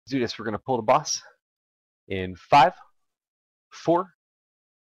do this. We're going to pull the boss in 5, 4,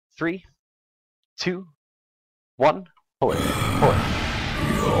 3, 2, 1. Pull it. Pull it.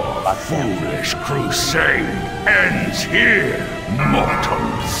 Your foolish crusade ends here,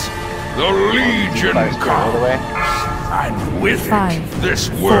 mortals. The Legion comes, and with it, this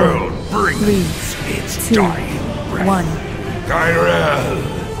world brings its dying breath. Yrel,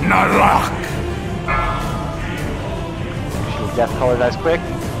 Nalak. Deathcaller dies quick.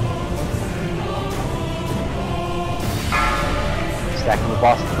 Stacking the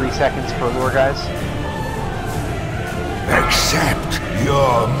boss in 3 seconds for Allure, guys. Accept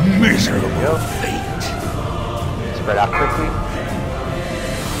your miserable fate. Spread out quickly.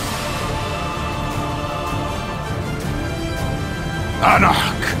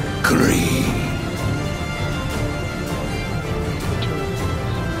 Anak Green.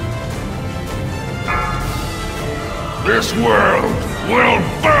 This world will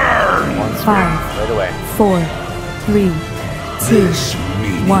burn! 5, right away. 4, 3, 2, this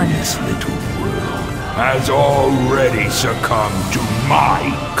 1. This little world has already succumbed to my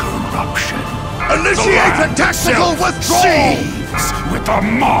corruption. Initiate a tactical withdrawal! Seethes with the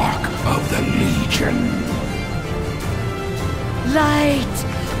mark of the Legion. Light,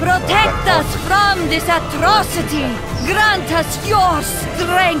 protect us from this atrocity. Grant us your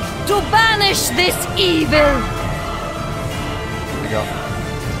strength to banish this evil. Here we go.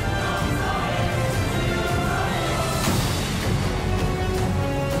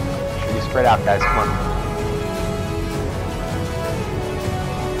 Should we spread out, guys? Come on.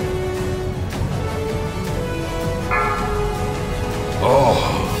 All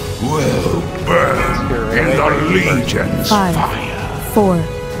will burn in the Legion's 5, fire. 4,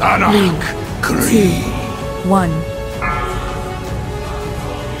 Anak 3, 2, 1.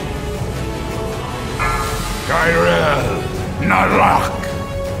 Yrel, Nalak.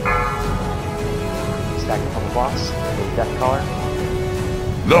 Stack up on the boss. Deathcaller.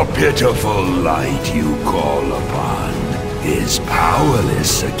 The pitiful light you call upon is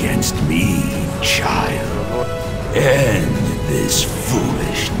powerless against me, child. End this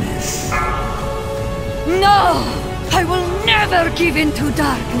foolishness. No! I will never give in to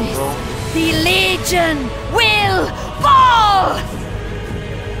darkness. The Legion will fall!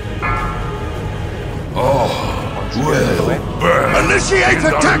 All will burn. Initiate in a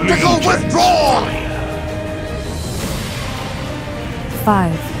the tactical Legion's withdrawal!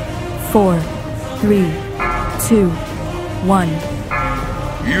 fire. 5, 4, 3, 2, 1.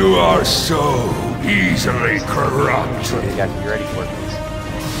 You are so easily corrupted. You got to be ready for it, please.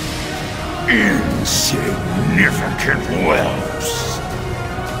 Insignificant whelps.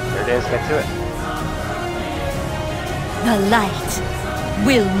 There it is. Get to it. The light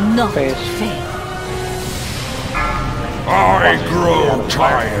will not fade. I grow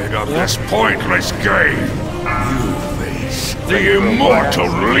tired of this pointless game. You face the immortal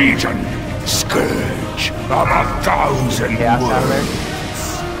Legion, scourge of 1,000 Chaos out there. worlds.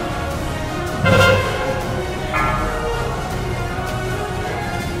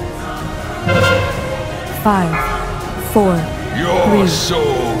 5, 4, Your 3,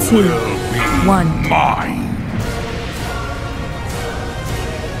 soul 2, will be 1. mine.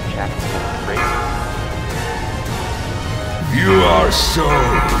 Check. Great. You are so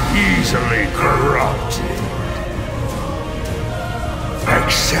easily corrupted.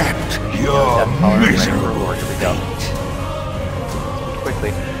 Accept your miserable fate.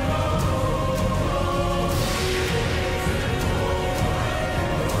 Quickly.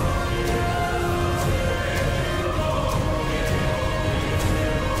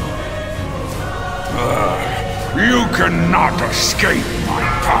 You cannot escape my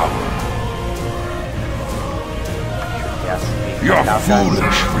power. Yes. Your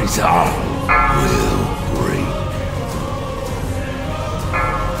foolish resolve will break.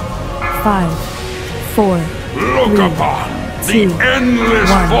 5, 4, Look 3, upon 2, the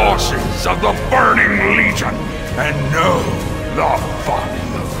endless 1. forces of the Burning Legion and know the folly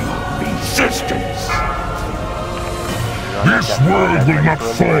of your resistance. This world will not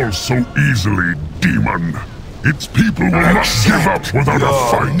fall so easily, demon. Its people will not give up without a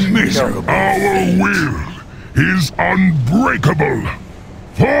fight. Miserable Our fate. will is unbreakable.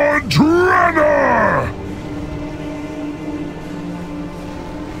 For Draenor!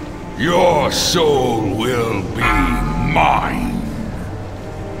 Your soul will be mine.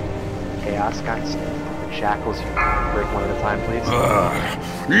 Chaos, guys. Shackles. Break one at a time, please.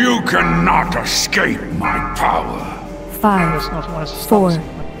 You cannot escape my power. 5, 4,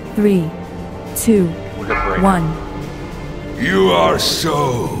 3, 2, We're good for right 1. You are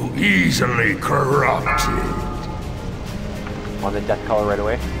so easily corrupted. On the Deathcaller right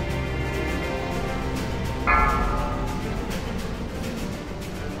away.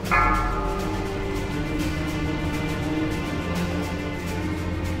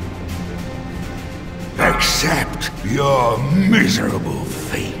 Accept your miserable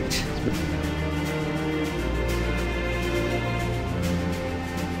fate.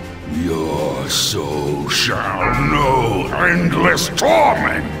 Your soul shall know endless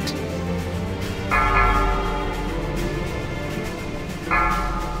torment.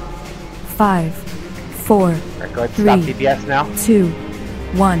 Five, four, Alright, go ahead and stop three, DPS now. 2,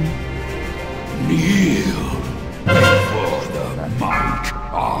 1. Kneel for the might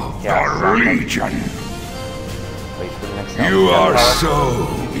of the Legion. Wait for the next You are so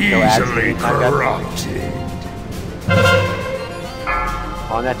easily Go add corrupted.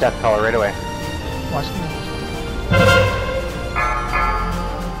 On that Deathcaller right away. Watch me.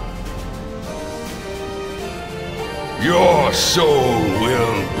 Your soul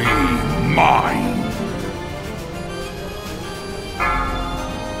will be mine.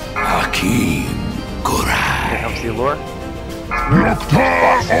 Hakim Here Kurai. comes the Allure.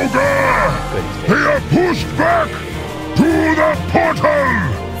 Noctar Ogre! Good. They are pushed back to the portal!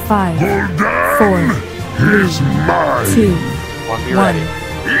 5, Gul'dan 4, is mine! 2, 1, be 1. ready.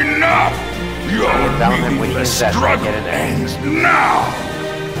 Enough! Your down and when he meaningless is that, struggle get in there. ends now!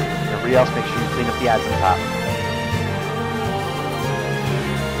 Everybody else, make sure you clean up the ads on top.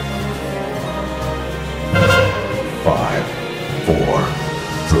 Five, 4,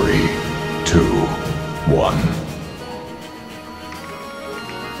 3, 2, 1.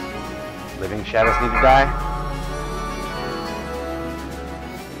 Living shadows need to die.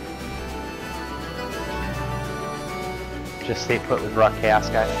 Just stay put with Rock Chaos,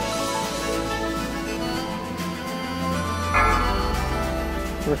 guys.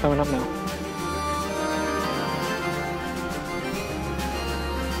 We're coming up now.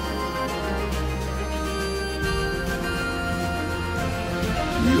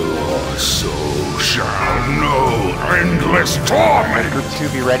 Your soul shall know endless torment. Group 2,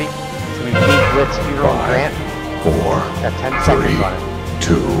 be ready. So we need Blitz, Hero, and Grant. 4, Got 10 seconds on it.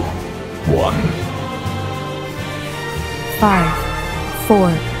 2, 1. 5,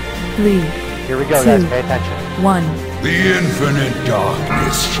 4, 3, Here we go, 2, guys. Pay attention. 1. The infinite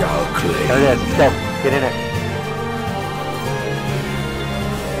darkness shall There claim. it is. Let's go. Get in it.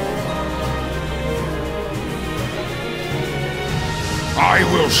 I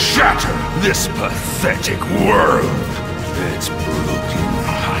will shatter this pathetic world. Its broken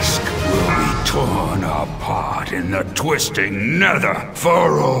husk will be torn apart in the twisting nether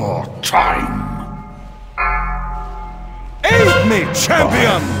for all time. Aid me,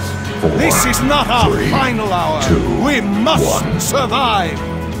 champions! 4, This is not our 3, final hour. 2, We must 1. survive.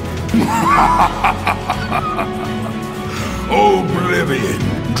 Oblivion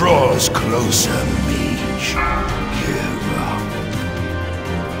draws closer, mage. Give up.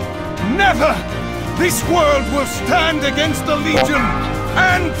 Never! This world will stand against the Legion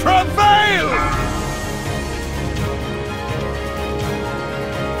and prevail!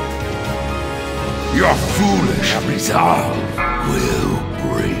 Your foolish resolve will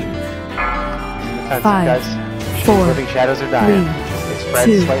break. Defensive, 5, guys. 4, Living shadows are dying. 3, They spread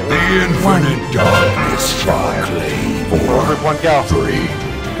 2, slightly. The infinite darkness shall claim. 4, Group 1, go. 3,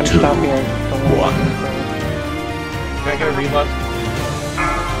 Gonna 2, stop here. Don't let 1. me Can I get a reload?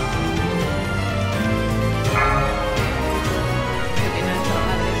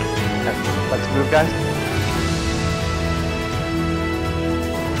 Let's move, guys.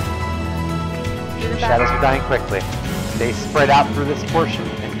 The shadows are dying quickly. They spread out through this portion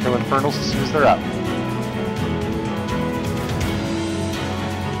and kill infernals as soon as they're up.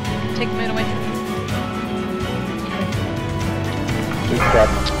 Take the moon away. Who's dead?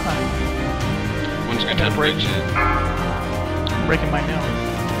 One's gonna bridge it. I'm breaking mine now.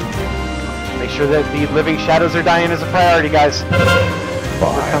 Make sure that the living shadows are dying as a priority, guys. We're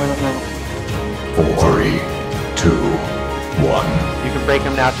 5, coming up now. 4, 3, 2, 1. You can break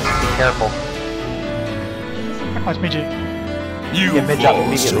them now, just be careful. Watch me, G. You Get mid up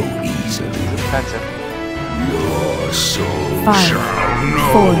fall so immediately. easily. It's defensive. Your soul 5, shall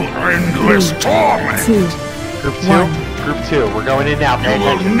know 4, endless 3, torment. 2, Group 2? 1. Group 2, we're going in now. Pay You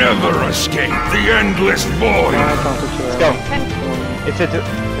will attention. never escape the endless void. Let's go. It's into it.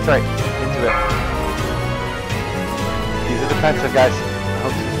 It's right. Into it. These are defensive, guys. I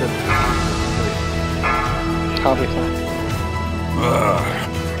hope this is I'll be fine.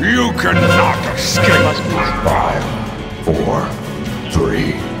 You cannot escape. 5, 4,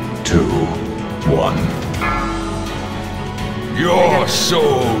 3, 2, 1. Your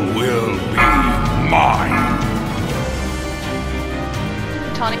soul will be mine.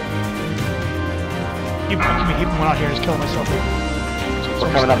 taunting. Keep one out here. Just killing myself.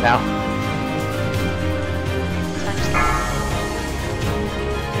 We're coming up now.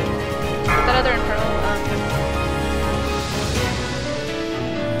 That other infernal.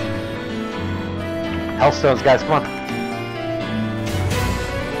 Hellstones, guys, come on.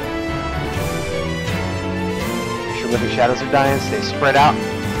 Make sure living shadows are dying. Stay spread out.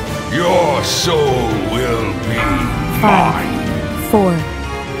 Your soul will be 5, mine. 4,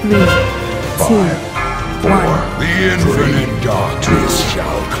 3, 2, 1. The infinite darkness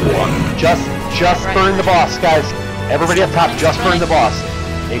shall cling. Just burn the boss, guys. Everybody up top, just burn the boss.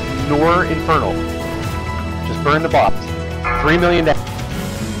 Ignore Infernal. Just burn the boss. 3 million down.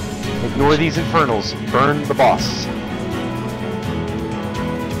 Ignore these Infernals. Burn the boss.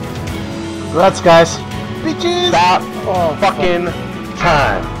 Congrats, guys. Bitches! About fucking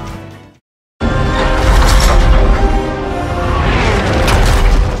time.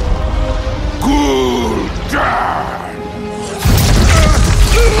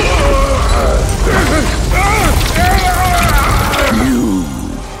 You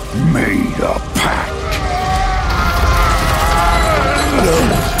made a pact.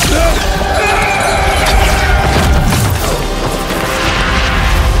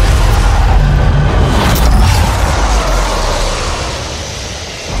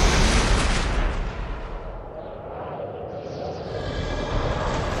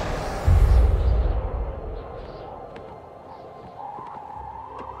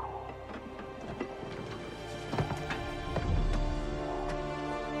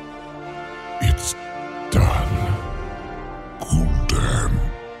 It's done. Gul'dan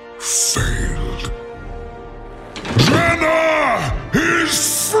failed. Mana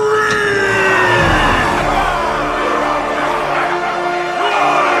is free!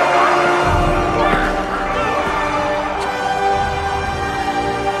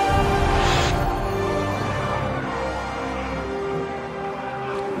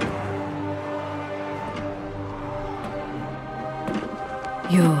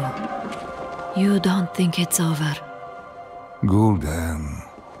 You don't think it's over? Gul'dan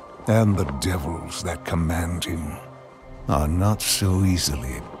and the devils that command him are not so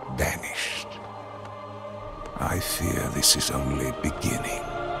easily banished. I fear this is only beginning.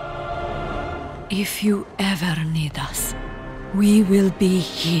 If you ever need us, we will be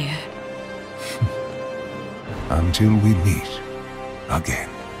here. Until we meet again.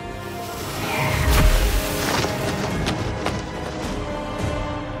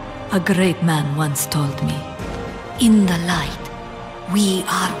 A great man once told me, in the light, we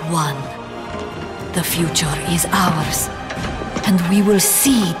are one. The future is ours, and we will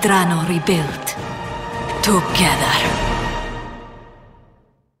see Drano rebuilt. Together.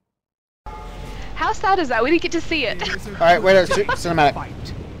 How sad is that? We didn't get to see it. Alright, wait, cinematic.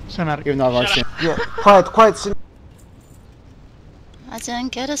 Cinematic. Even though I've already seen it. Yeah, quiet. I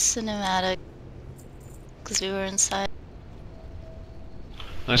didn't get a cinematic because we were inside.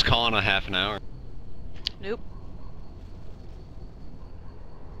 Let's call in a half an hour. Nope.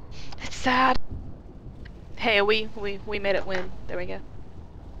 It's sad. Hey, we made it win. There we go.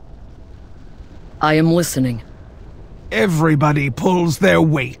 I am listening. Everybody pulls their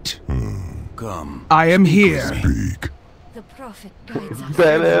weight. Come. I am here. Speak. The prophet guides us.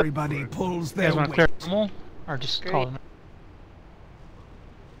 Everybody pulls You their guys want to clear weight. normal? Or just call it?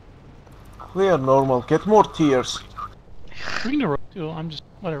 Clear normal. Get more tears. We can do rogue too. I'm just,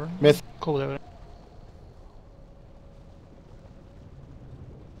 whatever. Myth. Cool with it.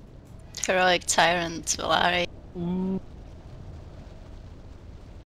 Heroic Tyrant Valari. Ooh.